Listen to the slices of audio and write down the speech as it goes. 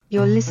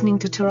You're listening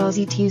to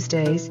Tarazi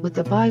Tuesdays with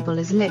the Bible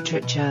as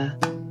Literature.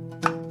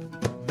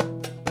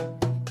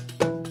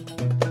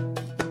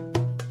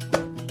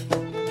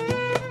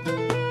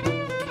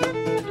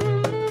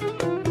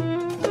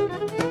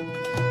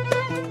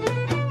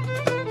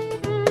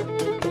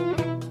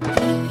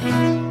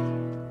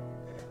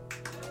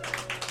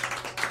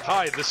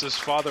 Hi, this is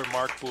Father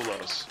Mark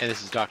Boulos. And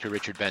this is Dr.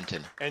 Richard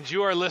Benton. And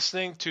you are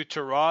listening to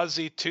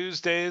Tarazi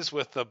Tuesdays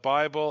with the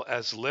Bible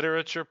as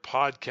Literature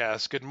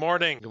podcast. Good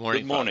morning. Good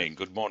morning, Father.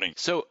 Good morning.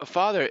 So,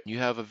 Father, you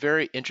have a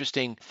very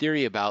interesting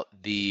theory about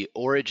the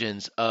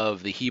origins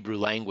of the Hebrew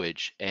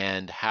language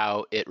and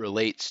how it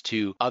relates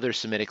to other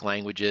Semitic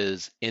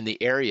languages in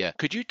the area.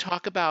 Could you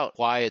talk about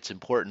why it's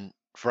important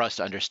for us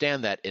to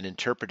understand that in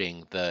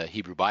interpreting the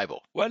Hebrew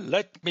Bible? Well,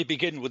 let me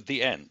begin with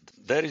the end.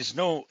 There is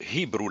no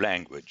Hebrew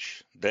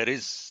language. There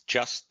is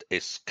just a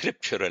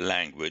scriptural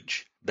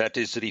language that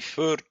is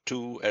referred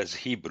to as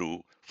Hebrew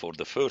for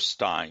the first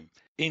time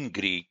in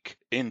Greek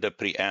in the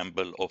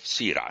preamble of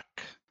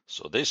Sirach.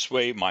 So this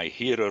way my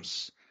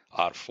hearers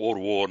are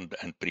forewarned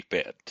and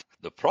prepared.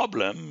 The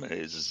problem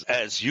is,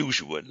 as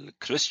usual,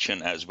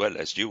 Christian as well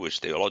as Jewish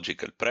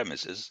theological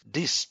premises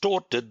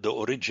distorted the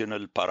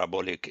original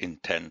parabolic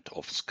intent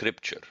of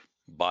Scripture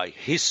by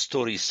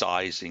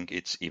historicizing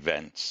its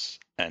events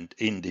and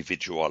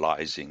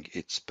individualizing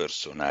its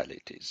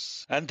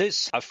personalities. And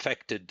this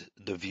affected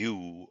the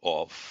view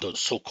of the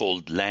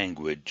so-called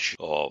language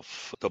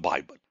of the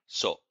Bible.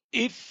 So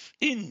if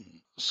in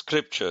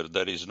Scripture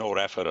there is no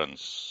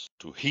reference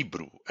to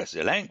Hebrew as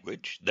a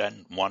language,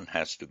 then one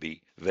has to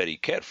be very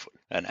careful.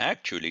 And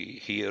actually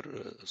here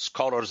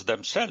scholars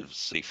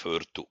themselves refer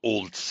to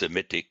Old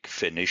Semitic,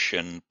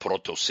 Phoenician,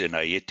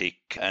 Proto-Sinaitic,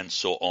 and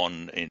so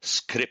on in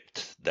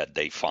script that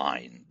they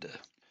find.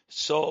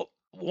 So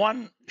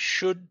one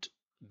should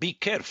be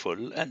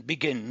careful and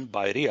begin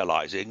by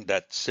realizing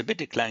that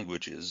Semitic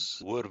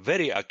languages were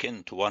very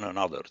akin to one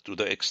another, to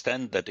the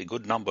extent that a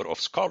good number of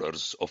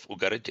scholars of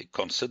Ugaritic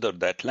consider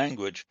that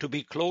language to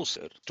be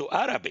closer to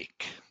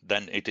Arabic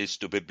than it is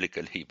to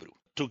Biblical Hebrew.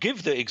 To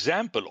give the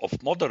example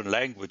of modern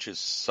languages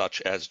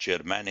such as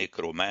Germanic,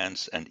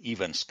 Romance, and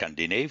even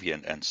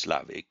Scandinavian and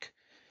Slavic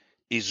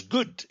is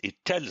good.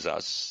 It tells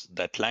us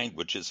that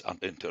languages are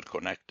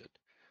interconnected.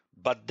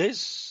 But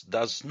this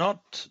does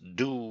not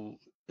do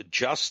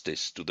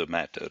justice to the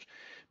matter,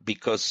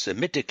 because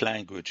Semitic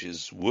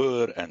languages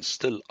were and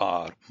still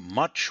are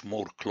much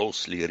more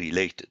closely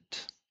related.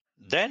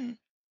 Then,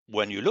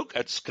 when you look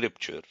at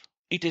Scripture,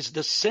 it is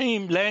the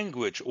same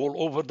language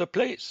all over the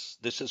place.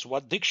 This is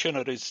what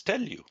dictionaries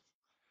tell you.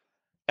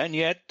 And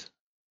yet,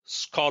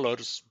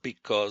 scholars,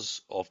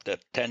 because of their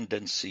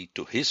tendency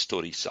to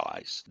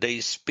historicize,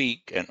 they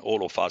speak, and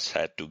all of us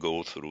had to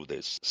go through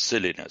this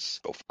silliness,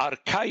 of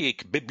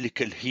archaic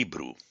biblical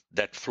Hebrew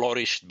that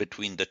flourished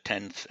between the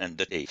 10th and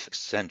the 8th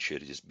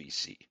centuries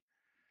BC.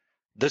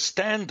 The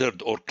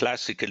standard or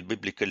classical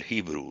biblical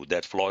Hebrew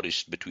that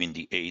flourished between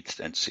the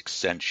 8th and 6th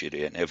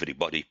century, and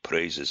everybody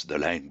praises the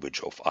language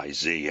of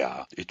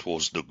Isaiah. It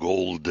was the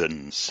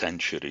golden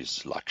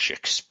centuries like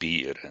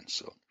Shakespeare and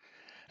so on.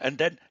 And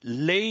then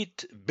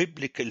late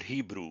biblical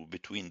Hebrew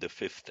between the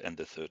 5th and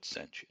the 3rd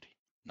century.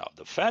 Now,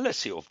 the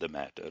fallacy of the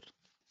matter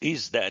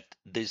is that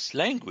this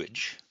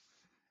language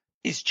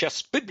is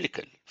just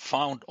biblical,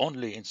 found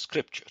only in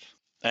Scripture.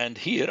 And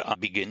here I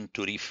begin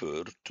to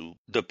refer to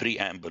the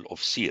preamble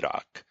of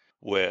Sirach,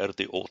 where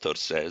the author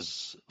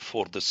says,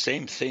 "For the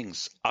same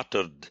things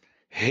uttered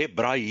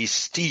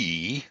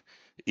Hebraisti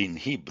in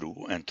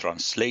Hebrew and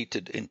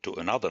translated into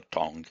another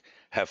tongue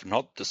have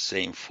not the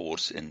same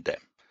force in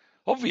them."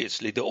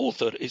 Obviously, the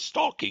author is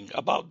talking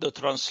about the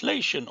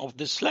translation of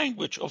this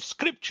language of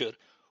Scripture,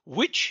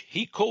 which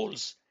he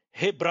calls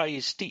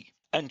Hebraisti.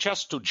 And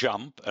just to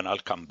jump, and I'll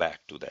come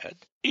back to that,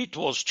 it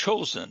was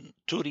chosen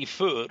to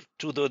refer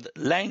to the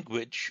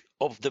language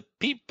of the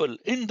people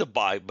in the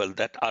Bible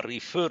that are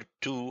referred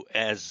to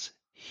as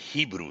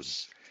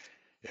Hebrews,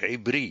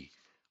 Hebri,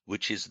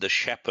 which is the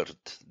shepherd,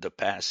 the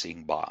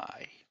passing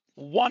by.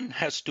 One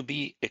has to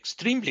be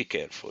extremely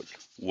careful.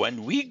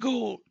 When we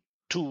go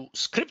to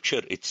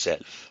Scripture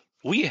itself,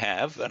 we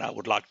have, and I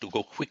would like to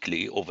go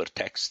quickly over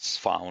texts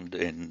found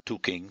in 2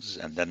 Kings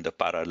and then the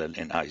parallel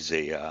in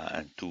Isaiah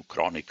and 2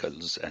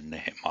 Chronicles and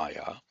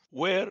Nehemiah,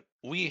 where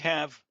we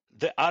have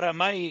the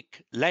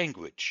Aramaic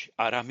language,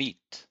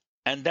 Aramite,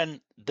 and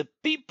then the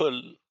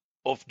people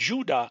of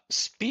Judah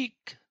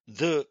speak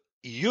the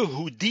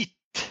Yehudit,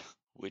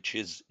 which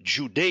is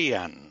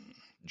Judean,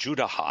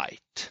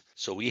 Judahite.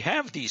 So we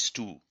have these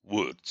two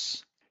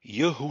words.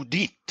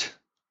 Yehudit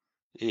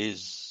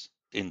is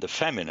in the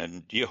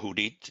feminine.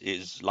 Yehudit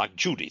is like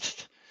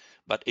Judith,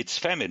 but it's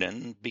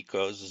feminine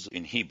because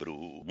in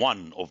Hebrew,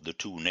 one of the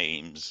two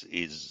names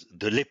is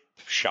the lip,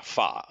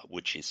 Shafa,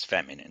 which is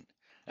feminine,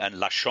 and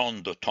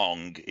Lashon, the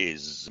tongue,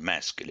 is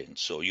masculine.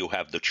 So you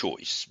have the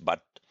choice,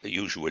 but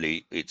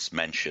usually it's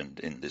mentioned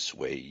in this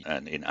way,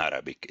 and in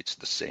Arabic it's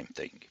the same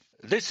thing.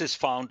 This is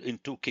found in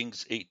 2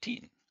 Kings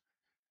 18.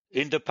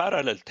 In the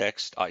parallel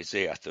text,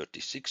 Isaiah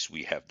 36,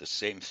 we have the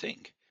same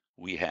thing.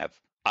 We have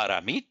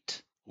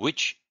Aramite,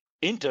 which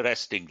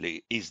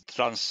interestingly, is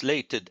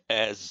translated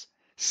as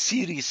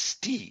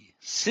Siristi,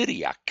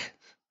 Syriac,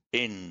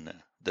 in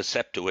the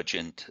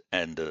Septuagint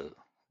and the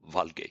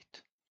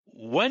Vulgate.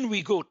 When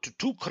we go to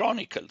 2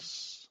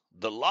 Chronicles,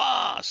 the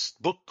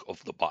last book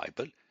of the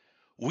Bible,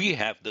 we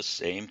have the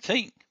same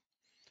thing.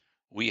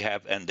 We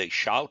have, and they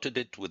shouted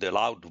it with a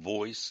loud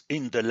voice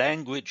in the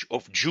language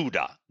of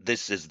Judah.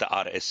 This is the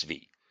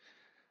RSV.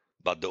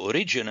 But the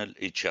original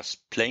is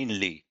just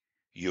plainly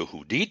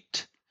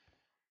Yehudit,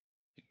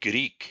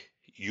 Greek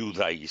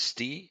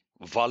Judaisti,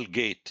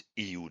 Vulgate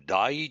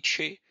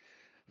Iudaice.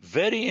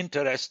 Very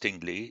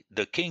interestingly,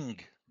 the King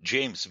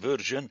James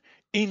Version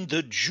in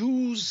the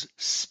Jews'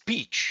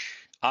 speech.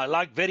 I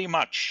like very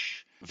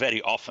much,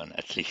 very often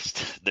at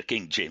least, the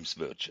King James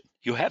Version.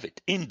 You have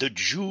it in the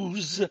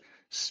Jews'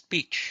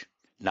 speech.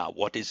 Now,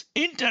 what is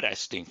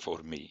interesting for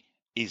me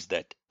is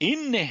that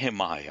in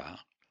Nehemiah,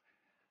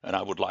 and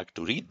I would like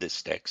to read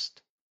this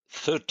text,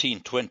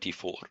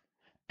 13:24,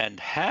 and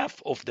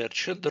half of their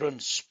children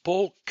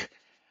spoke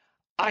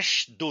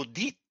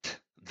Ashdodit,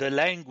 the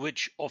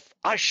language of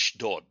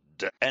Ashdod,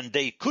 and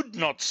they could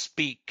not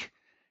speak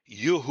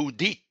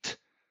Yehudit,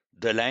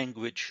 the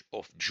language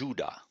of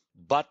Judah,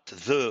 but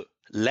the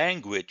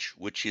language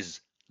which is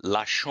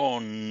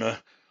Lashon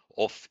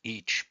of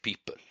each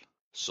people.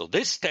 So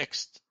this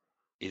text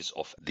is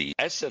of the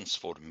essence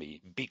for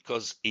me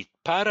because it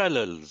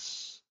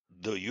parallels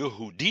the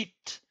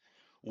Yehudit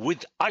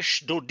with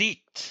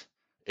Ashdodit.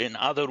 In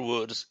other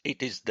words,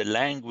 it is the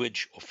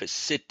language of a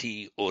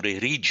city or a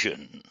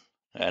region.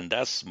 And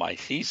that's my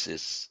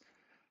thesis,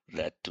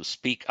 that to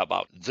speak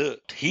about the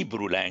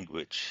Hebrew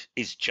language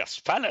is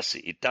just fallacy.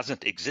 It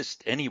doesn't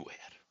exist anywhere.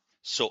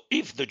 So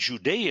if the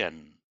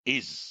Judean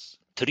is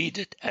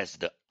treated as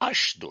the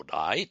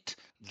Ashdodite,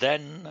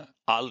 then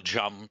I'll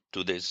jump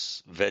to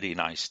this very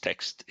nice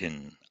text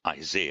in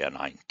Isaiah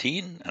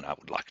 19, and I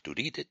would like to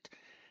read it.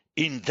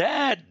 In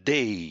that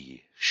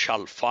day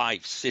shall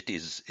 5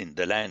 cities in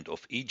the land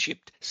of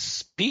Egypt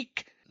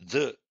speak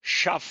the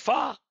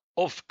Shapha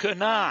of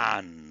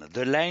Canaan,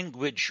 the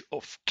language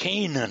of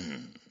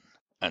Canaan.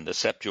 And the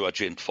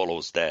Septuagint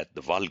follows that,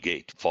 the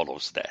Vulgate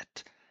follows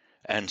that,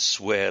 and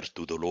swear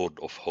to the Lord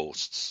of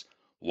hosts,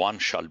 one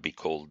shall be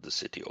called the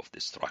city of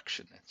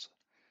destruction.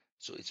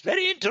 So it's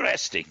very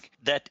interesting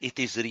that it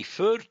is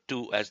referred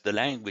to as the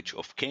language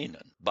of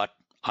Canaan, but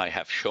I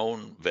have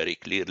shown very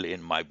clearly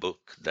in my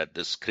book that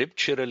the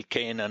scriptural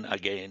Canaan,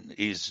 again,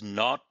 is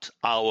not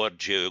our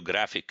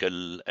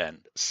geographical and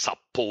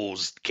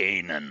supposed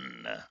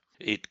Canaan.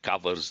 It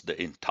covers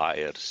the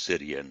entire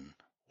Syrian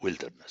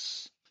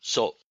wilderness.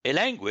 So a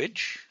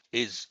language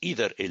is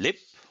either a lip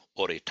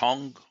or a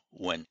tongue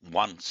when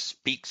one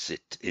speaks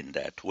it in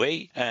that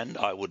way, and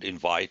I would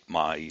invite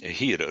my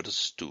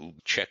hearers to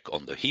check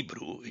on the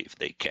Hebrew, if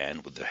they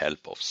can, with the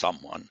help of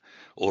someone,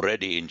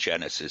 already in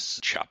Genesis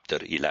chapter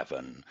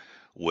 11,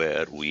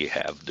 where we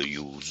have the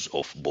use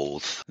of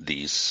both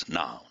these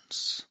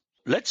nouns.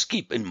 Let's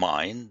keep in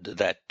mind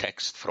that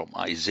text from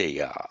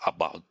Isaiah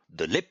about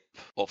the lip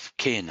of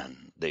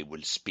Canaan, they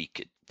will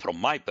speak it.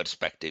 From my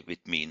perspective,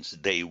 it means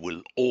they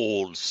will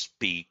all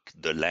speak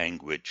the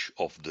language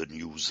of the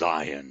New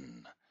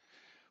Zion,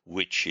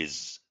 which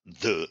is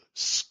the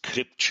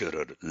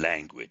scriptural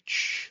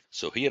language.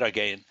 So here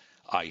again,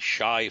 I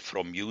shy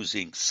from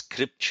using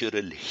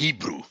scriptural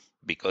Hebrew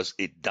because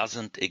it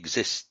doesn't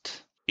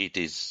exist. It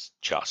is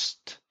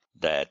just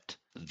that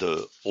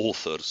the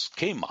authors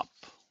came up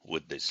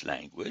with this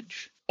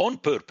language on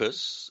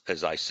purpose,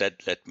 as I said,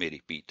 let me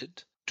repeat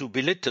it, to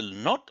belittle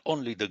not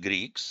only the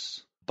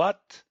Greeks,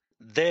 but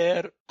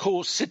their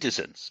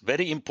co-citizens.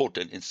 Very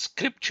important in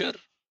scripture,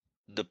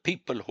 the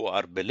people who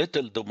are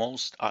belittled the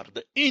most are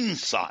the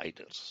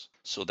insiders,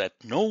 so that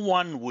no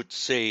one would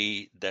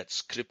say that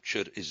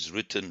scripture is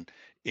written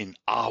in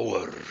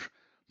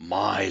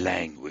my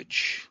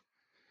language.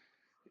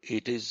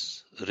 It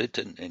is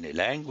written in a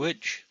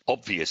language,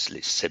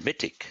 obviously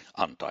Semitic,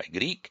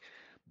 anti-Greek,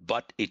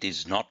 but it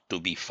is not to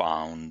be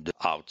found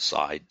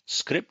outside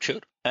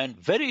scripture. And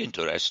very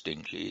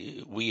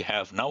interestingly, we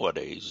have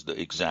nowadays the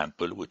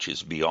example which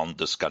is beyond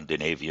the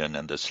Scandinavian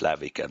and the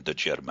Slavic and the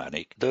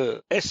Germanic,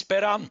 the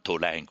Esperanto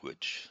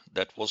language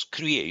that was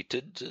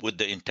created with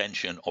the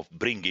intention of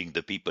bringing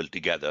the people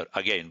together.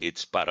 Again,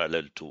 it's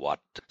parallel to what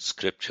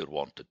Scripture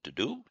wanted to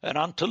do. And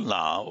until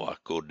now,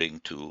 according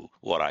to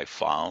what I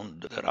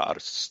found, there are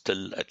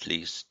still at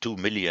least 2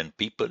 million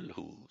people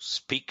who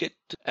speak it.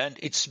 And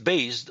it's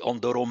based on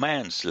the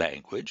Romance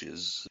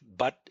languages,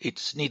 but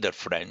it's neither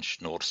French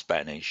nor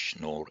Spanish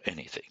nor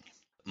anything.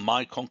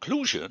 My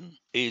conclusion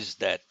is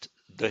that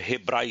the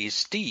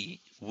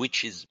Hebraisti,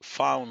 which is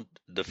found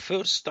the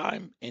first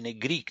time in a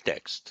Greek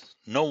text,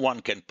 no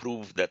one can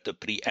prove that the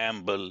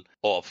preamble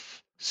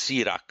of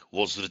Sirach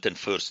was written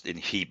first in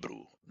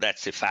Hebrew.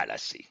 That's a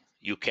fallacy.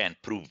 You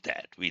can't prove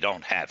that. We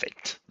don't have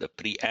it. The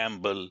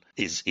preamble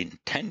is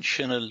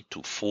intentional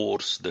to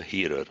force the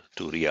hearer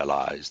to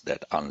realize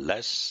that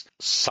unless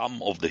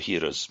some of the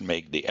hearers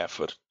make the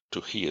effort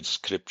to hear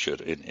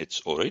scripture in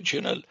its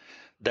original,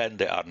 then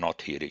they are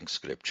not hearing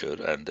scripture,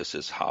 and this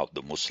is how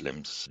the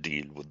Muslims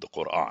deal with the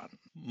Quran.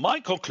 My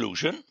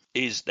conclusion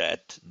is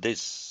that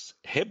this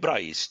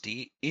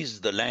Hebraisty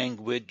is the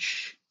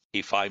language,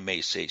 if I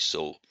may say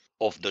so,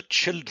 of the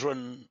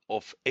children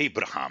of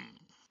Abraham,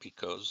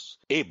 because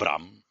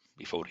Abram,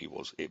 before he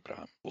was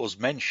Abraham, was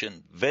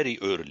mentioned very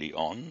early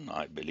on.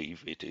 I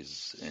believe it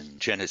is in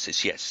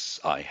Genesis. Yes,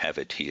 I have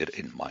it here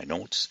in my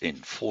notes. In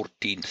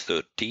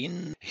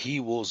 14:13, he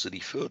was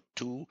referred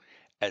to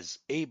as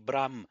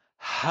Abram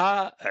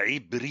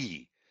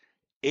ha-Ibri,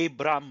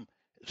 Abram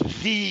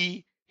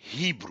the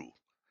Hebrew.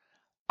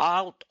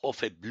 Out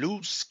of a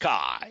blue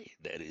sky,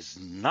 there is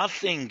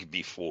nothing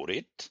before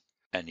it,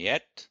 and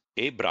yet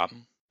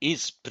Abram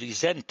is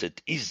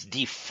presented, is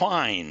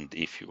defined,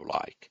 if you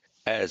like,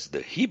 as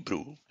the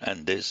Hebrew,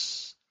 and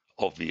this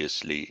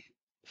obviously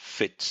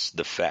fits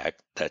the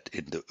fact that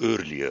in the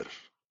earlier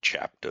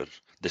chapter,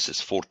 this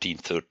is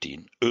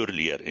 14:13,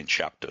 earlier in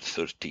chapter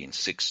 13,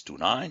 6 to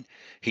 9,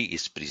 he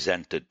is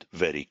presented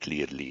very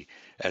clearly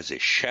as a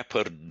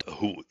shepherd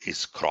who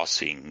is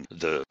crossing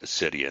the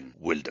Syrian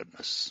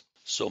wilderness.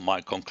 So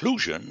my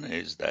conclusion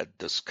is that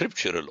the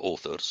scriptural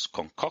authors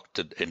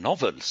concocted a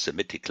novel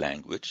Semitic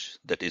language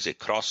that is a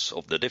cross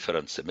of the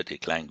different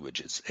Semitic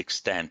languages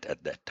extant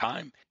at that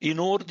time in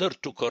order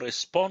to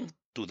correspond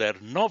to their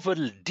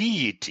novel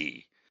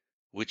deity,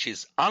 which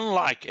is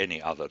unlike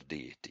any other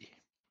deity.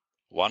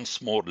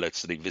 Once more,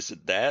 let's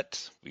revisit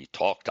that. We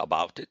talked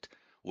about it.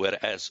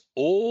 Whereas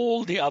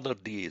all the other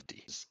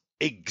deities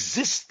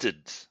existed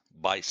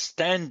by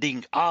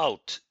standing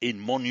out in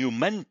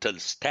monumental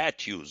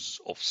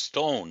statues of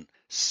stone,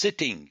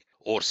 sitting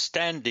or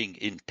standing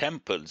in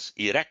temples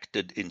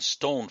erected in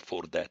stone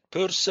for that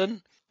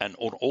person, and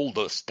on all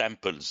those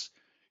temples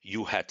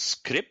you had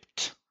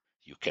script,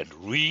 you can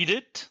read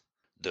it.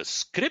 The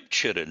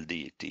scriptural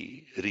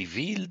deity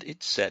revealed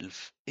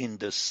itself in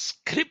the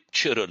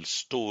scriptural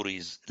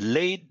stories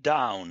laid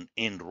down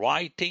in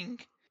writing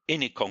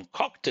in a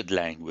concocted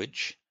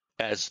language,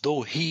 as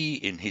though he,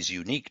 in his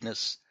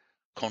uniqueness,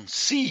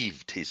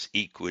 conceived his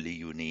equally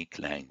unique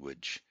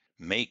language,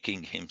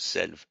 making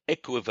himself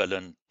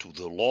equivalent to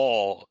the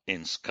law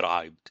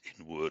inscribed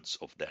in words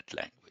of that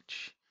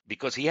language.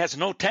 Because he has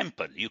no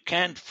temple. You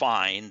can't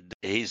find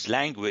his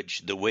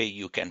language the way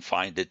you can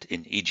find it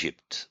in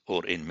Egypt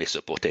or in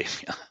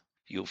Mesopotamia.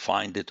 You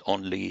find it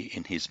only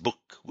in his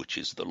book, which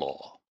is the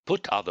law.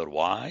 Put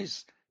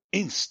otherwise,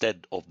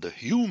 instead of the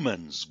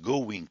humans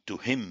going to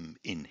him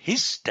in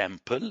his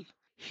temple,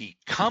 he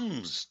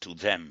comes to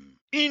them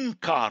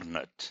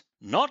incarnate,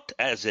 not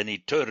as an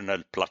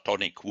eternal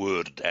Platonic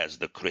word as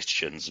the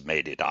Christians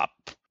made it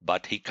up,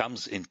 but he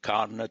comes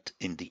incarnate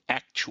in the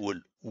actual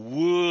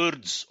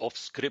words of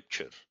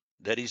Scripture.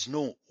 There is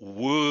no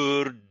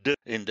word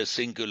in the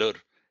singular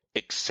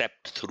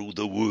except through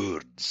the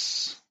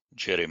words.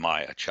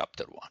 Jeremiah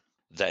chapter 1.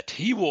 That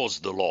he was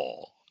the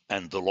law,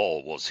 and the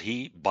law was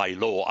he. By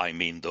law I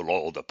mean the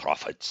law, the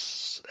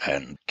prophets,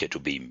 and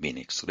Ketubim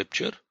meaning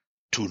Scripture.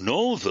 To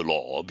know the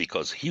law,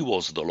 because he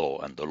was the law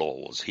and the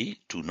law was he,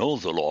 to know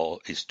the law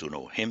is to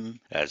know him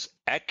as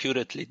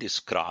accurately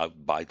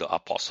described by the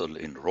apostle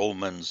in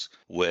Romans,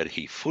 where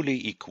he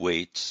fully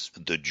equates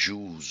the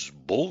Jews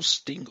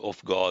boasting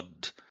of God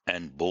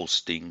and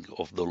boasting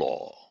of the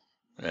law.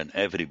 And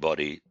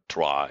everybody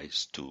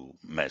tries to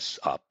mess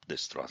up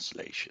this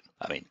translation.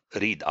 I mean,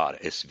 read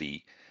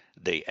RSV,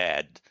 they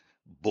add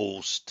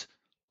boast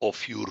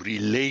of your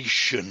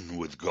relation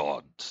with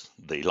God.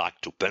 They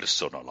like to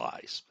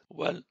personalize.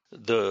 Well,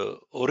 the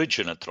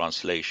original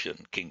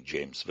translation, King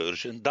James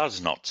Version,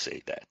 does not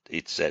say that.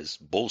 It says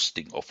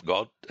boasting of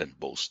God and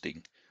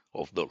boasting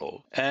of the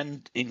law.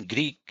 And in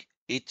Greek,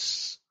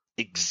 it's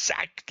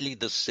exactly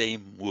the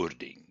same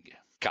wording.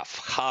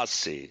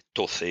 Kafchase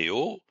to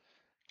theo,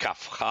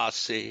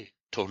 kafchase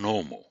to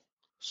nomo.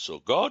 So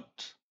God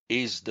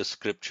is the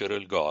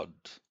scriptural God,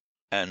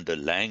 and the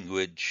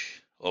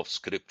language of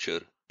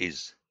Scripture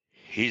is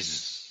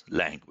his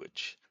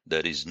language.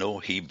 There is no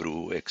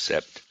Hebrew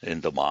except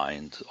in the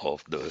mind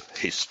of the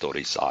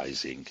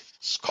historicizing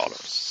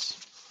scholars.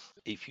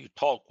 If you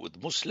talk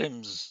with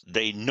Muslims,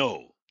 they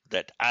know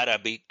that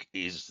Arabic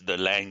is the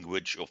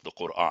language of the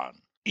Quran.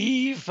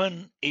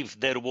 Even if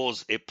there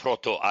was a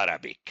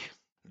Proto-Arabic,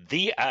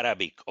 the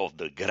Arabic of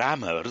the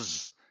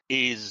grammars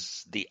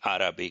is the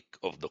Arabic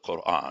of the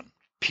Quran,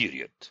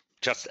 period.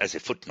 Just as a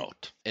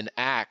footnote. In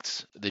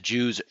Acts, the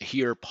Jews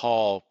hear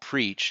Paul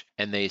preach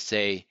and they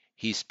say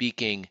he's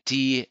speaking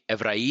ti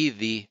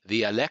Evraidi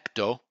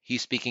dialecto.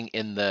 He's speaking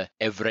in the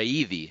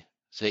Evraidi,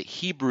 so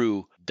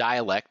Hebrew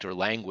dialect or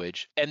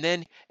language. And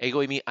then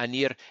egoimi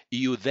anir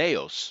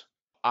Iudeos.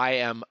 I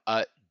am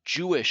a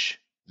Jewish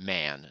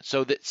man.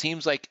 So that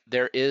seems like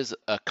there is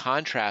a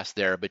contrast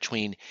there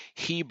between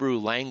Hebrew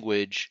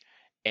language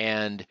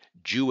and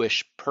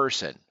Jewish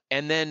person.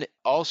 And then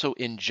also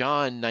in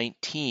John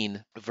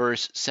 19,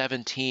 verse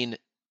 17,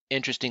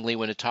 interestingly,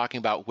 when it's talking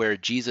about where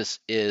Jesus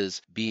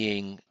is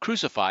being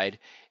crucified,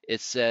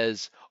 it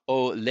says,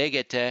 O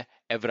legete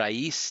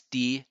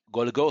Evraisti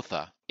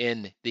Golgotha.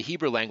 In the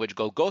Hebrew language,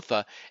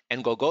 Golgotha,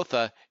 and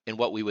Golgotha, in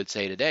what we would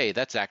say today,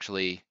 that's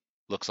actually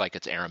looks like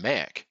it's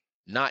Aramaic,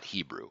 not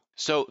Hebrew.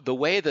 So the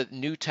way the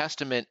New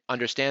Testament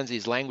understands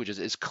these languages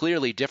is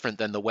clearly different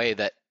than the way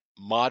that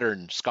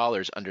modern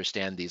scholars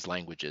understand these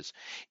languages.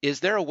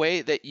 Is there a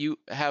way that you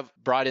have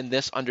brought in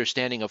this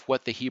understanding of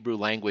what the Hebrew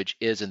language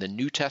is in the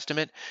New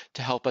Testament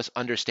to help us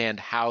understand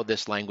how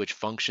this language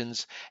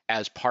functions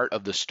as part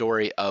of the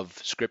story of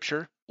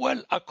Scripture?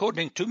 Well,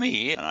 according to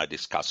me, and I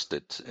discussed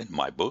it in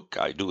my book,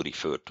 I do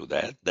refer to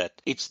that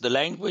it's the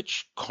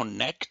language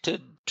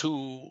connected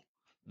to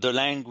the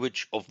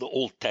language of the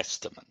Old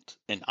Testament.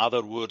 In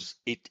other words,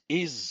 it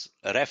is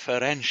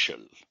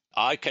referential.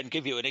 I can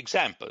give you an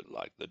example,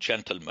 like the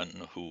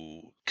gentleman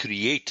who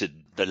created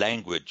the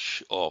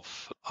language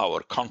of our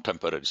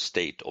contemporary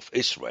state of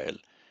Israel.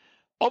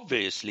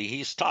 Obviously,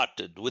 he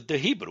started with the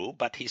Hebrew,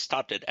 but he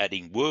started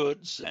adding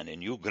words and a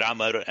new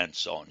grammar and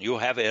so on. You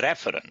have a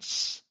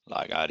reference.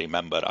 Like I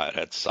remember I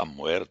read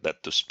somewhere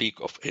that to speak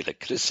of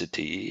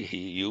electricity, he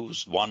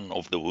used one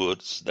of the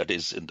words that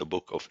is in the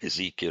book of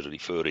Ezekiel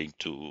referring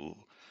to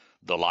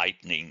the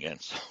lightning and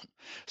so on.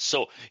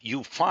 So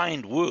you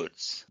find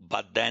words,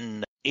 but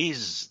then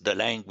is the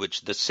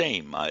language the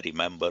same? I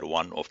remember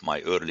one of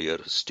my earlier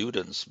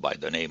students by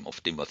the name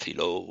of Timothy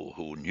Lowe,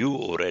 who knew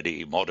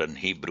already modern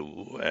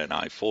Hebrew, and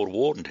I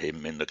forewarned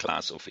him in the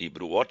class of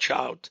Hebrew, watch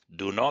out,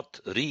 do not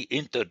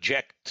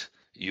re-interject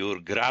your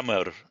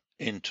grammar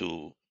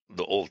into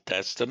the Old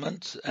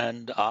Testament.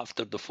 And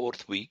after the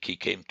fourth week, he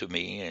came to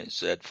me and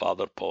said,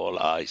 Father Paul,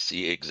 I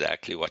see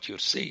exactly what you're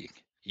seeing.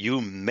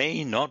 You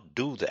may not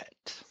do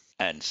that.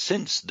 And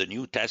since the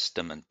New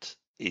Testament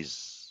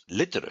is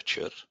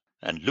literature,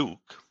 and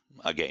Luke,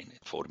 again,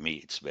 for me,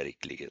 it's very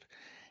clear.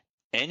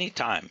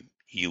 Anytime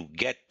you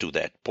get to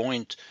that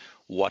point,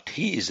 what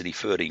he is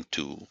referring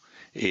to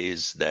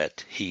is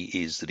that he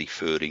is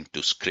referring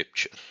to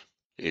Scripture.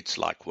 It's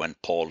like when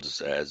Paul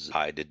says,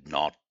 I did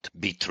not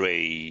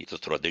betray the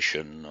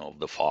tradition of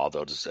the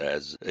fathers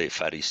as a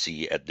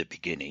Pharisee at the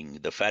beginning.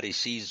 The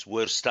Pharisees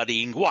were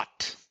studying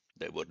what?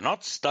 They were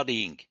not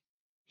studying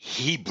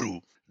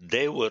Hebrew.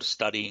 They were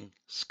studying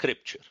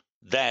Scripture.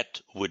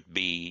 That would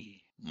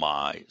be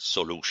my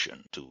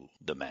solution to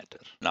the matter.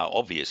 Now,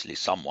 obviously,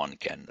 someone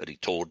can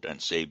retort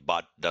and say,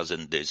 but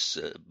doesn't this...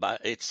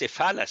 but it's a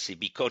fallacy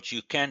because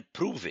you can't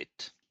prove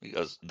it.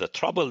 Because the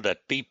trouble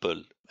that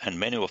people, and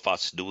many of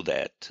us do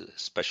that,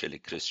 especially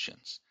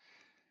Christians,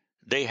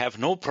 they have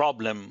no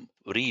problem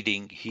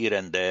reading here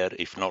and there,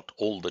 if not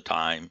all the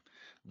time,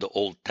 the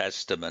Old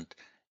Testament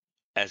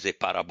as a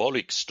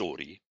parabolic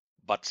story.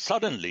 But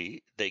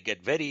suddenly they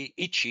get very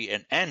itchy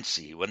and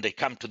antsy when they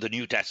come to the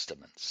New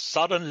Testament.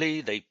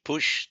 Suddenly they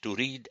push to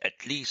read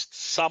at least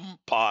some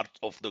part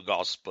of the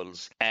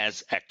Gospels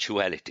as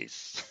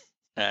actualities.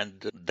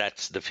 And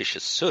that's the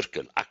vicious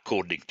circle,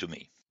 according to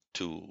me,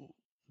 to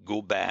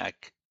go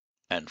back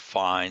and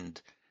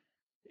find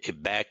a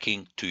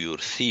backing to your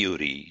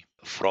theory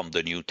from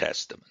the New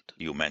Testament.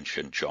 You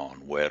mentioned,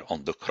 John, where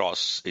on the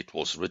cross it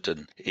was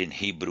written in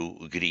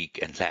Hebrew, Greek,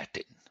 and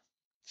Latin.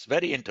 It's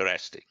very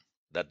interesting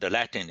that the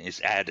Latin is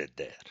added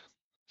there.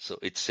 So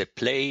it's a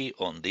play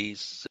on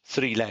these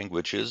three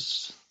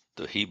languages,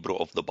 the Hebrew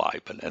of the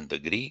Bible and the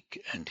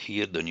Greek, and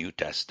here the New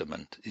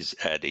Testament is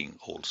adding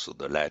also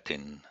the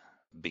Latin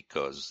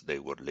because they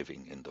were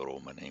living in the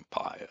Roman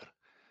Empire.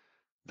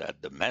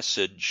 That the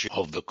message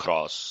of the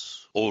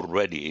cross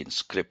already in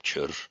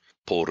Scripture,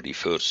 Paul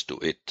refers to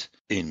it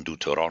in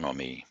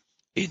Deuteronomy,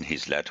 in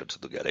his letter to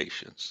the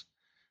Galatians,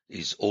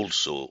 is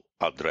also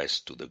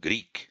addressed to the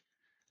Greek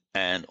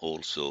and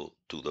also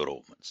to the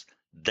Romans.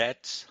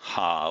 That's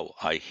how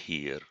I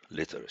hear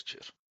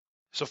literature.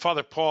 So,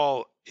 Father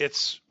Paul,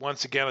 it's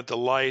once again a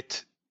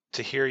delight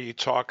to hear you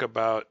talk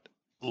about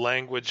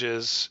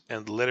languages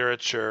and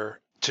literature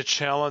to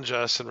challenge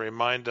us and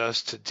remind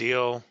us to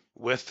deal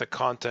with the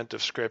content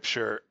of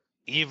Scripture,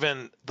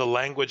 even the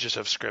languages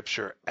of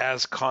Scripture,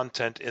 as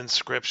content in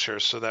Scripture,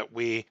 so that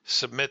we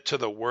submit to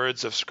the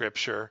words of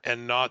Scripture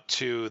and not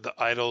to the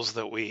idols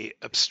that we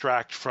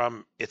abstract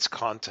from its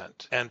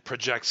content and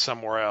project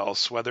somewhere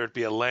else, whether it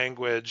be a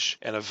language,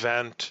 an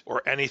event,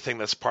 or anything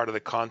that's part of the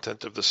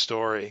content of the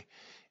story.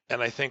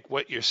 And I think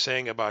what you're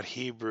saying about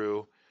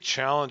Hebrew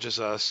challenges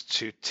us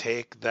to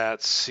take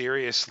that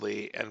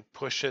seriously and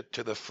push it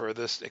to the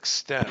furthest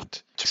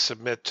extent to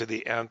submit to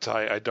the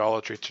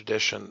anti-idolatry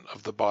tradition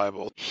of the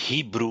Bible.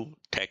 Hebrew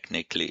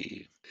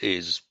technically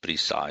is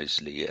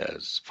precisely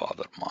as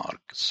Father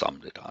Mark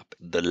summed it up,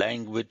 the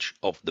language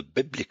of the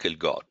biblical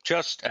God.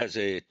 Just as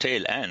a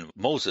tail end,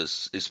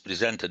 Moses is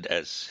presented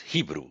as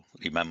Hebrew,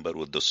 remember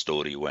with the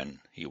story when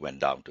he went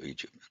down to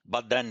Egypt.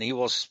 But then he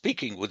was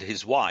speaking with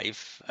his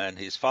wife and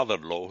his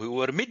father-in-law who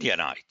were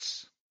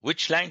Midianites.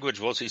 Which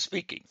language was he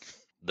speaking?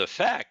 The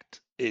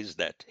fact is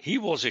that he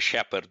was a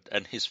shepherd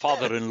and his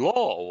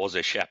father-in-law was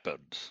a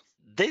shepherd.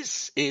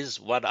 This is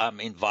what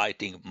I'm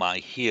inviting my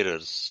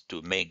hearers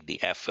to make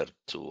the effort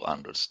to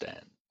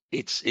understand.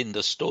 It's in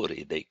the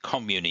story. They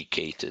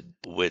communicated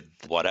with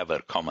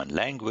whatever common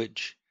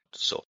language,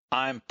 So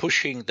I'm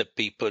pushing the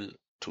people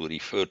to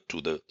refer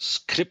to the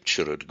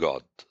scriptural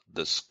God,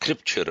 the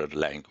scriptural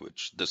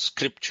language, the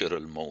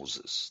scriptural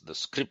Moses, the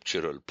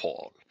scriptural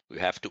Paul. We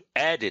have to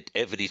add it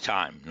every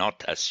time,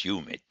 not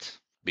assume it.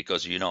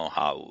 Because you know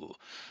how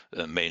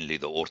mainly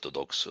the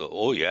Orthodox,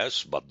 oh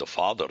yes, but the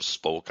fathers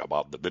spoke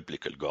about the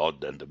biblical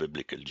God and the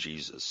biblical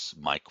Jesus.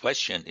 My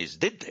question is,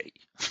 did they?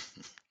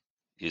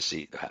 You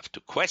see, you have to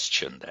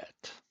question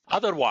that.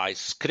 Otherwise,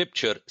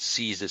 scripture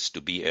ceases to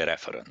be a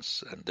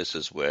reference. And this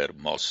is where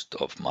most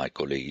of my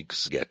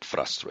colleagues get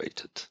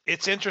frustrated.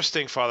 It's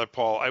interesting, Father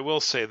Paul. I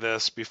will say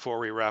this before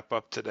we wrap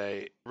up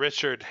today.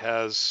 Richard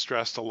has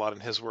stressed a lot in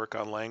his work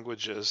on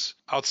languages.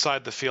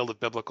 Outside the field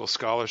of biblical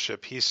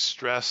scholarship, he's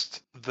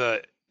stressed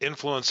the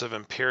influence of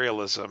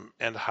imperialism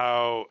and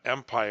how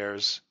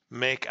empires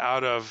make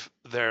out of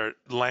their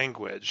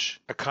language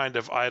a kind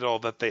of idol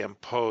that they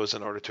impose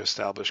in order to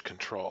establish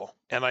control.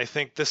 And I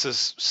think this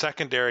is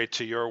secondary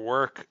to your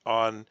work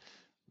on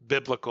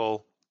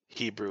biblical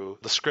Hebrew,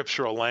 the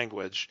scriptural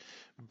language.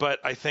 But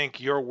I think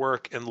your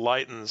work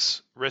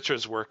enlightens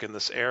Richard's work in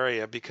this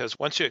area, because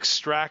once you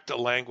extract a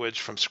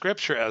language from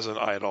scripture as an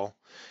idol,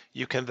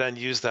 you can then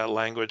use that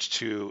language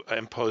to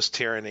impose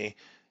tyranny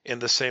in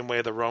the same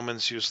way the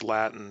Romans used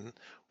Latin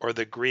or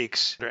the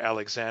Greeks or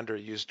Alexander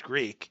used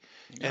Greek.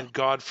 Yeah. And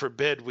God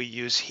forbid we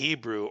use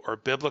Hebrew or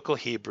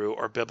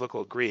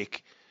biblical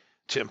Greek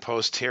to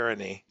impose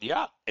tyranny.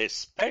 Yeah,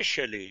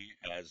 especially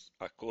as,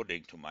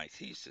 according to my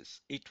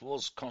thesis, it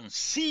was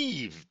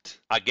conceived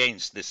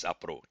against this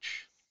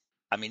approach.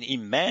 I mean,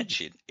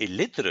 imagine a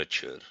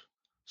literature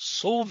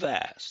so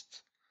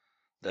vast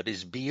that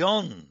is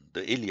beyond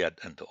the Iliad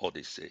and the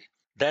Odyssey,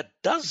 that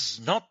does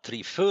not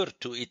refer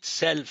to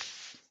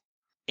itself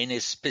in a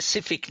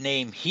specific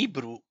name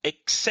Hebrew,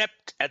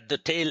 except at the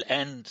tail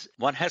end.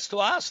 One has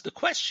to ask the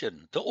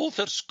question, the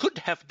authors could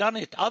have done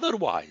it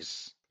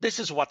otherwise. This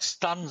is what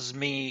stuns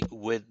me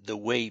with the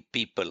way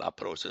people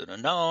approach it.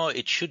 No,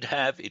 it should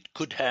have, it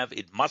could have,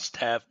 it must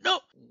have. No,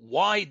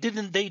 why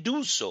didn't they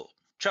do so?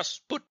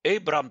 Just put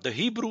Abram the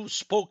Hebrew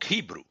spoke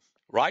Hebrew,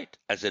 right?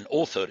 As an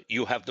author,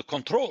 you have the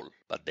control,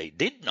 but they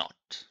did not.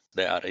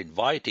 They are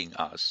inviting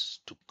us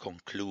to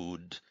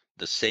conclude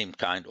the same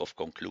kind of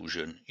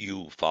conclusion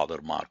you, Father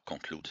Mark,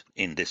 conclude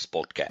in this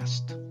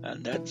podcast.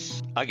 And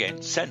that's,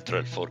 again,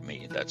 central for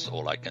me. That's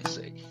all I can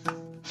say.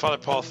 Father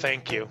Paul,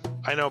 thank you.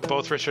 I know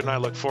both Richard and I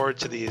look forward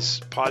to these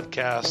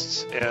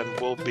podcasts,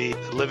 and we'll be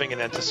living in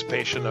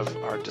anticipation of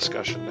our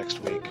discussion next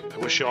week. I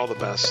wish you all the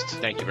best.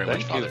 Thank you very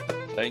much, Father.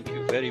 Thank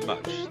you very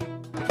much.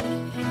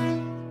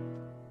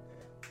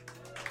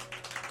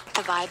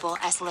 The Bible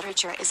as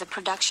Literature is a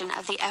production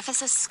of the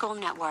Ephesus School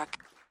Network.